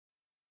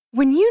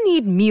When you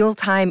need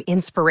mealtime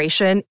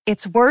inspiration,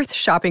 it's worth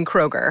shopping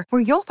Kroger,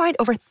 where you'll find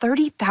over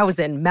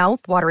 30,000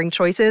 mouth-watering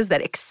choices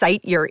that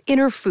excite your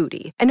inner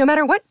foodie. And no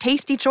matter what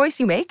tasty choice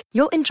you make,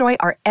 you'll enjoy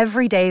our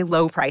everyday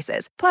low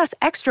prices, plus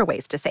extra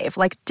ways to save,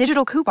 like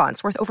digital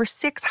coupons worth over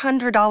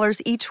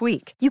 $600 each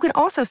week. You can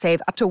also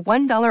save up to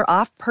 $1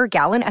 off per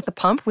gallon at the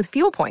pump with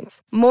fuel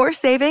points. More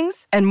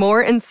savings and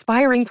more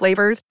inspiring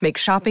flavors make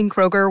shopping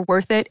Kroger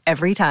worth it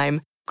every time.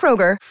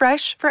 Kroger,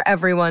 fresh for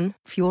everyone.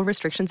 Fuel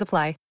restrictions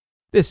apply.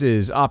 This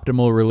is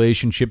Optimal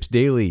Relationships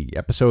Daily,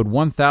 episode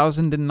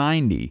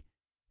 1090.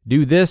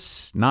 Do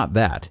This, Not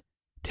That.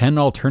 10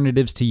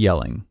 Alternatives to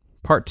Yelling,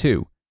 Part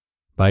 2,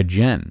 by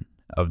Jen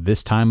of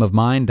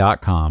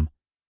thistimeofmine.com.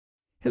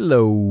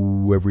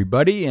 Hello,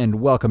 everybody, and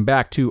welcome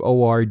back to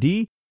ORD.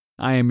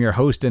 I am your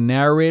host and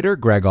narrator,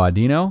 Greg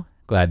Audino.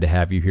 Glad to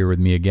have you here with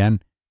me again.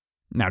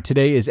 Now,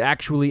 today is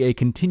actually a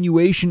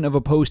continuation of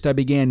a post I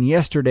began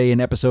yesterday in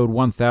episode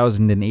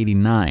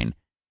 1089.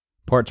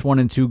 Parts 1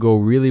 and 2 go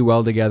really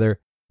well together.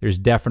 There's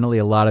definitely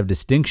a lot of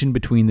distinction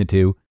between the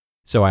two,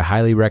 so I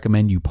highly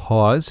recommend you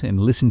pause and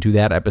listen to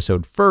that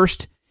episode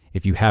first,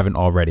 if you haven't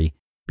already,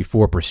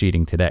 before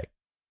proceeding today.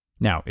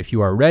 Now, if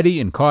you are ready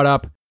and caught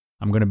up,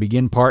 I'm going to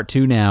begin part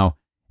 2 now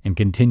and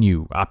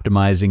continue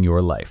optimizing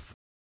your life.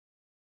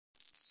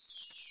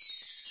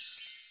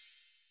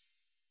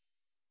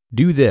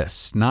 Do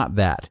This, Not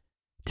That.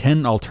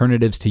 10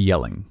 Alternatives to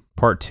Yelling,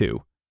 Part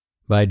 2,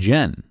 by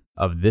Jen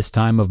of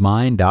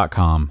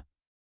thistimeofmine.com.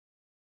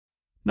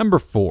 Number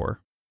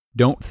 4.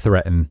 Don't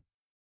threaten.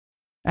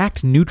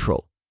 Act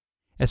neutral.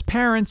 As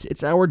parents,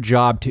 it's our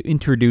job to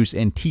introduce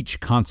and teach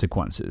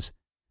consequences.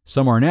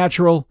 Some are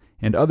natural,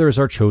 and others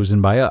are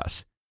chosen by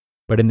us.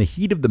 But in the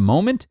heat of the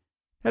moment,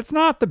 that's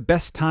not the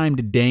best time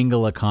to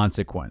dangle a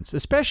consequence,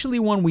 especially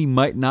one we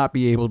might not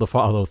be able to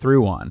follow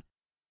through on.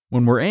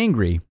 When we're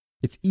angry,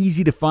 it's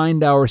easy to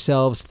find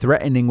ourselves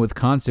threatening with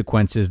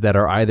consequences that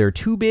are either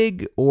too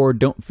big or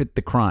don't fit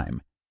the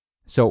crime.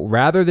 So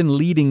rather than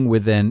leading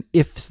with an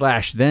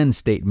if/then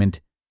statement,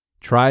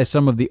 try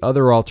some of the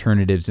other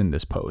alternatives in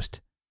this post.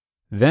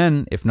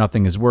 Then, if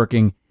nothing is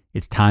working,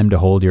 it's time to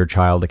hold your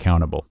child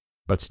accountable,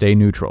 but stay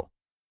neutral.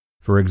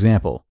 For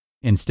example,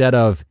 instead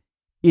of,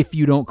 if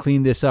you don't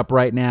clean this up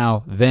right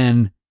now,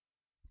 then,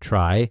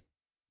 try,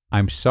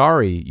 I'm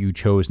sorry you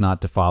chose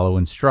not to follow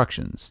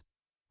instructions,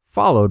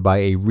 followed by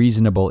a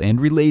reasonable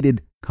and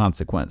related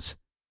consequence.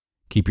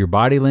 Keep your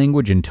body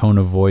language and tone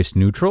of voice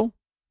neutral.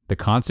 The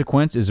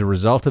consequence is a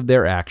result of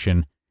their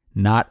action,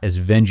 not as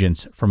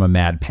vengeance from a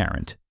mad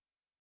parent.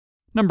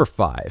 Number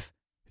 5.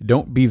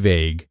 Don't be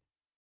vague.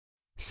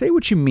 Say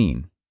what you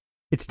mean.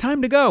 It's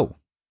time to go.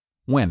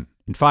 When?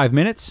 In 5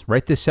 minutes?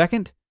 Right this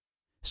second?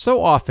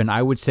 So often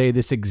I would say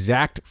this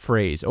exact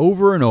phrase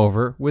over and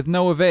over with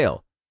no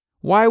avail.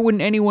 Why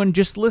wouldn't anyone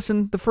just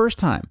listen the first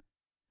time?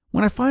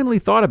 When I finally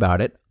thought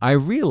about it, I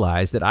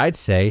realized that I'd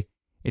say,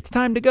 it's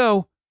time to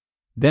go,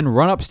 then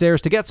run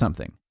upstairs to get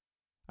something.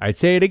 I'd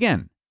say it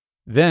again.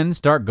 Then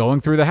start going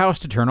through the house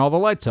to turn all the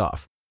lights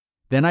off.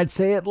 Then I'd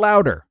say it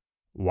louder,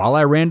 while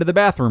I ran to the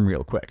bathroom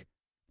real quick,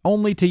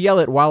 only to yell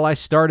it while I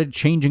started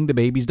changing the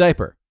baby's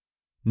diaper.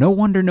 No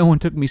wonder no one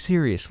took me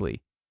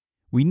seriously.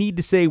 We need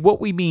to say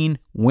what we mean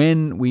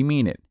when we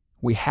mean it.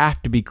 We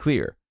have to be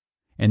clear.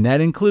 And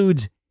that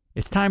includes,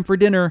 it's time for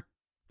dinner,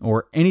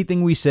 or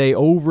anything we say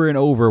over and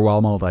over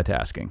while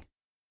multitasking.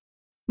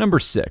 Number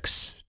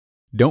 6.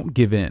 Don't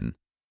give in.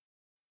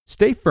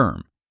 Stay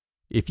firm.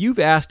 If you've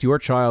asked your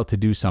child to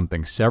do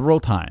something several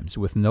times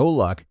with no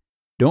luck,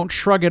 don't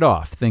shrug it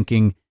off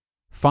thinking,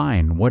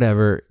 fine,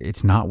 whatever,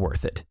 it's not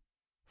worth it.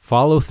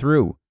 Follow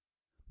through.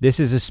 This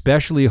is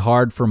especially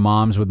hard for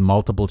moms with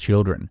multiple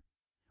children.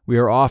 We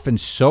are often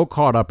so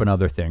caught up in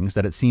other things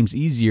that it seems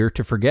easier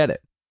to forget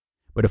it.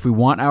 But if we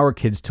want our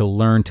kids to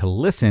learn to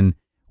listen,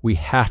 we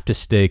have to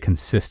stay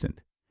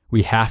consistent.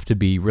 We have to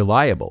be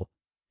reliable.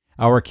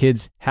 Our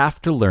kids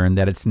have to learn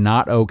that it's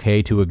not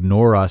okay to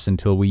ignore us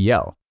until we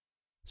yell.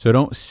 So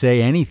don't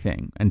say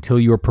anything until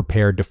you're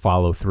prepared to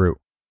follow through.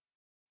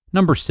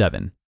 Number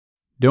 7.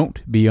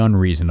 Don't be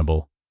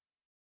unreasonable.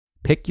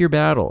 Pick your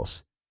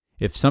battles.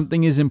 If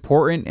something is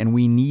important and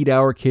we need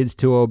our kids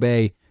to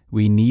obey,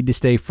 we need to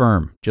stay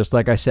firm, just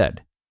like I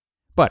said.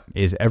 But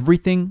is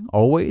everything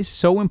always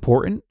so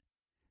important?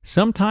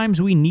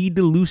 Sometimes we need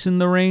to loosen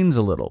the reins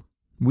a little.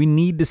 We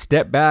need to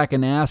step back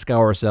and ask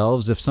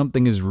ourselves if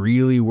something is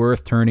really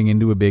worth turning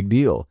into a big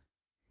deal.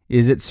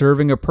 Is it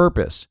serving a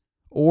purpose?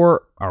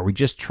 Or are we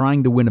just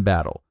trying to win a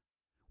battle?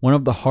 One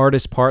of the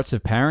hardest parts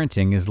of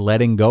parenting is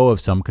letting go of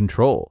some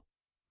control.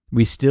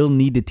 We still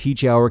need to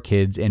teach our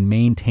kids and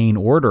maintain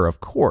order,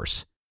 of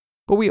course,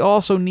 but we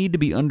also need to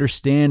be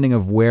understanding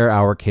of where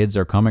our kids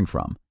are coming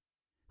from.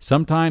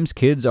 Sometimes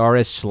kids are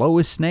as slow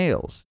as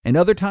snails, and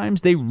other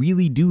times they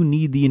really do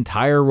need the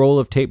entire roll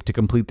of tape to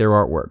complete their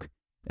artwork.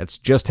 That's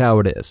just how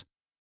it is.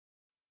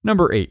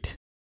 Number 8.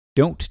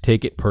 Don't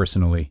take it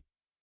personally.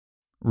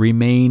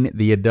 Remain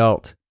the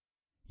adult.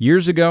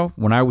 Years ago,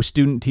 when I was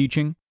student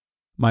teaching,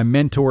 my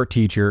mentor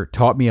teacher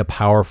taught me a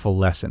powerful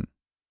lesson.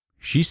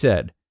 She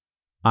said,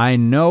 I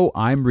know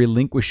I'm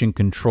relinquishing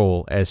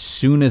control as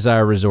soon as I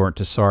resort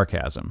to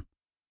sarcasm.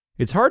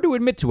 It's hard to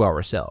admit to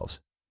ourselves,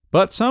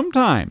 but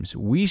sometimes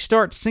we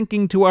start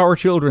sinking to our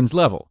children's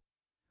level.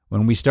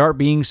 When we start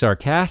being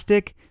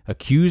sarcastic,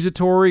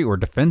 accusatory, or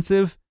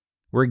defensive,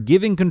 we're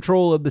giving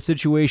control of the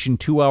situation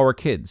to our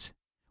kids.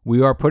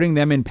 We are putting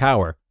them in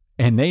power,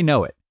 and they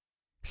know it.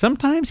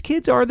 Sometimes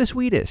kids are the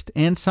sweetest,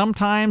 and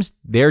sometimes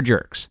they're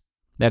jerks.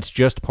 That's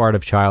just part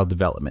of child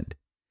development.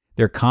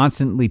 They're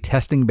constantly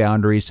testing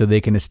boundaries so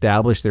they can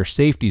establish their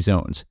safety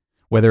zones,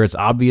 whether it's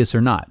obvious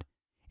or not,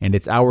 and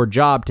it's our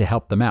job to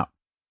help them out.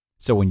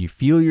 So when you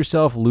feel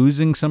yourself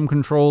losing some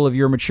control of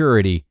your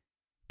maturity,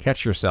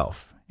 catch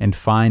yourself and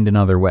find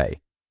another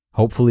way,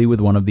 hopefully with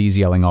one of these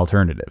yelling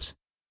alternatives.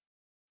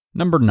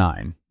 Number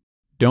 9,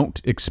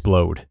 don't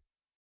explode.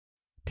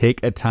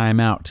 Take a time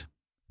out.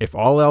 If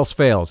all else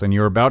fails and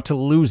you're about to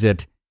lose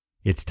it,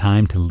 it's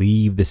time to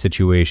leave the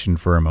situation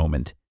for a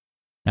moment.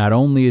 Not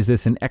only is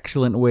this an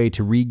excellent way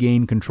to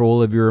regain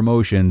control of your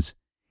emotions,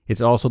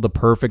 it's also the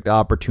perfect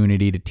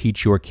opportunity to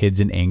teach your kids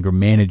an anger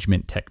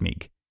management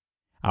technique.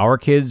 Our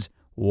kids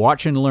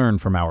watch and learn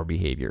from our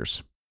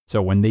behaviors.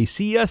 So when they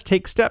see us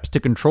take steps to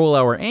control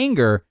our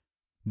anger,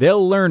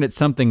 they'll learn it's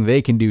something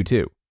they can do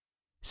too.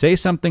 Say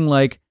something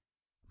like,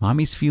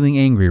 "Mommy's feeling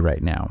angry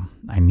right now.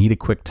 I need a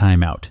quick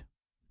timeout."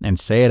 And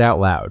say it out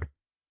loud.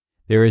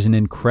 There is an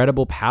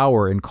incredible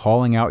power in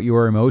calling out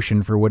your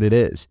emotion for what it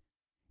is.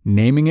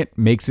 Naming it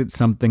makes it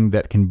something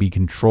that can be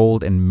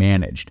controlled and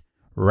managed,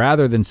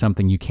 rather than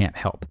something you can't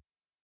help.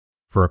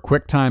 For a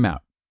quick timeout,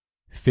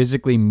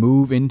 physically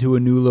move into a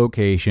new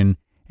location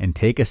and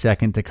take a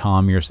second to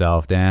calm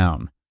yourself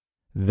down.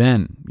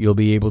 Then you'll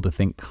be able to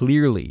think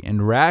clearly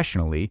and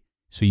rationally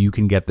so you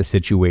can get the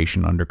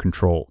situation under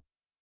control.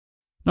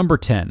 Number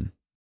 10,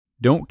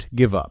 don't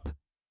give up.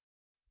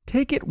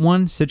 Take it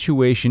one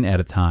situation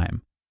at a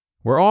time.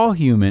 We're all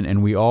human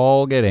and we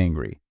all get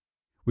angry.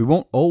 We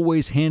won't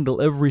always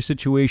handle every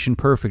situation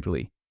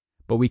perfectly,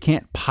 but we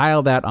can't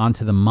pile that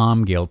onto the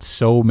mom guilt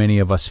so many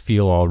of us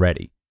feel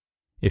already.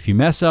 If you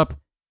mess up,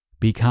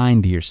 be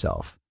kind to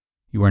yourself.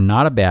 You are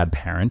not a bad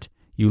parent.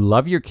 You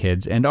love your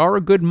kids and are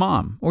a good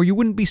mom, or you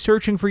wouldn't be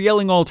searching for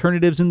yelling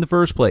alternatives in the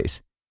first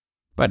place.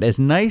 But as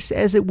nice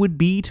as it would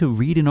be to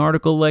read an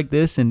article like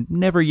this and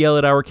never yell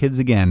at our kids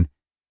again,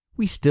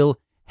 we still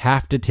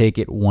have to take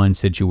it one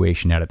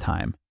situation at a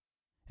time.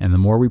 And the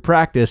more we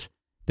practice,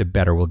 the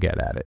better we'll get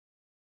at it.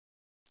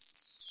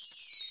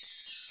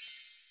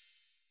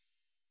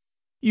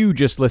 You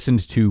just listened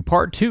to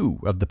part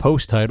 2 of the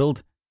post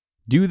titled,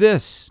 "Do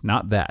This,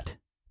 Not That,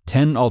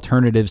 10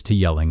 Alternatives to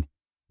Yelling,"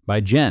 by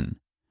Jen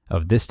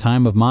of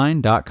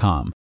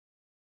thistimeofmine.com.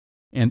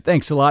 And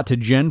thanks a lot to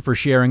Jen for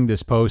sharing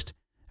this post.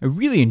 I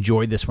really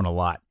enjoyed this one a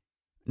lot.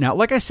 Now,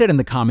 like I said in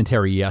the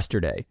commentary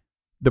yesterday,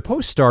 the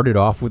post started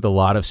off with a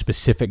lot of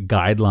specific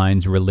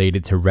guidelines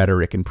related to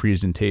rhetoric and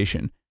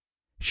presentation.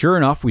 Sure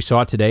enough, we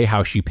saw today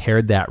how she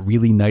paired that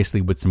really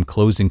nicely with some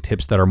closing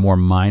tips that are more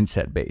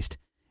mindset-based.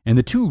 And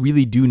the two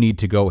really do need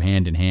to go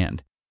hand in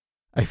hand.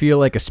 I feel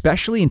like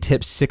especially in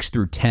tips 6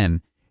 through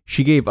 10,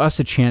 she gave us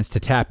a chance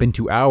to tap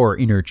into our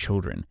inner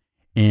children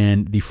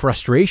and the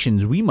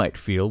frustrations we might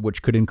feel,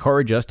 which could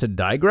encourage us to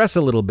digress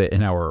a little bit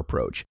in our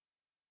approach.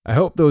 I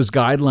hope those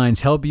guidelines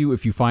help you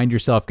if you find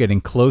yourself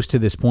getting close to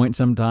this point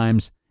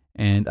sometimes,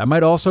 and I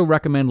might also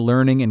recommend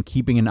learning and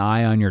keeping an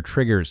eye on your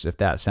triggers if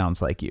that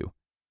sounds like you.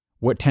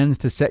 What tends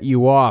to set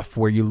you off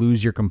where you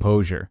lose your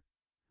composure?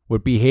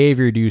 What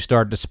behavior do you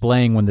start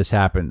displaying when this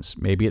happens?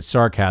 Maybe it's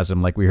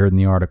sarcasm like we heard in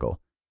the article.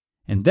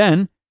 And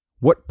then,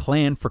 what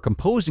plan for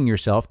composing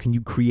yourself can you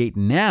create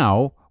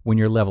now when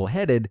you're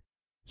level-headed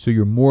so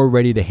you're more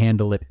ready to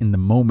handle it in the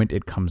moment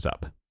it comes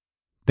up?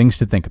 Things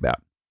to think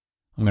about.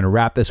 I'm going to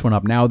wrap this one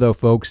up now though,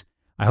 folks.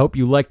 I hope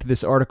you liked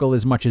this article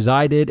as much as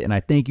I did, and I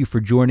thank you for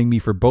joining me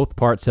for both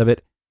parts of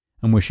it.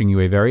 I'm wishing you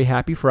a very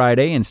happy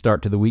Friday and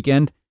start to the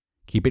weekend.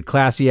 Keep it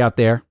classy out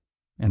there,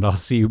 and I'll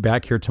see you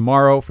back here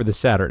tomorrow for the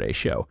Saturday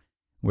show,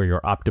 where your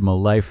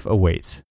optimal life awaits.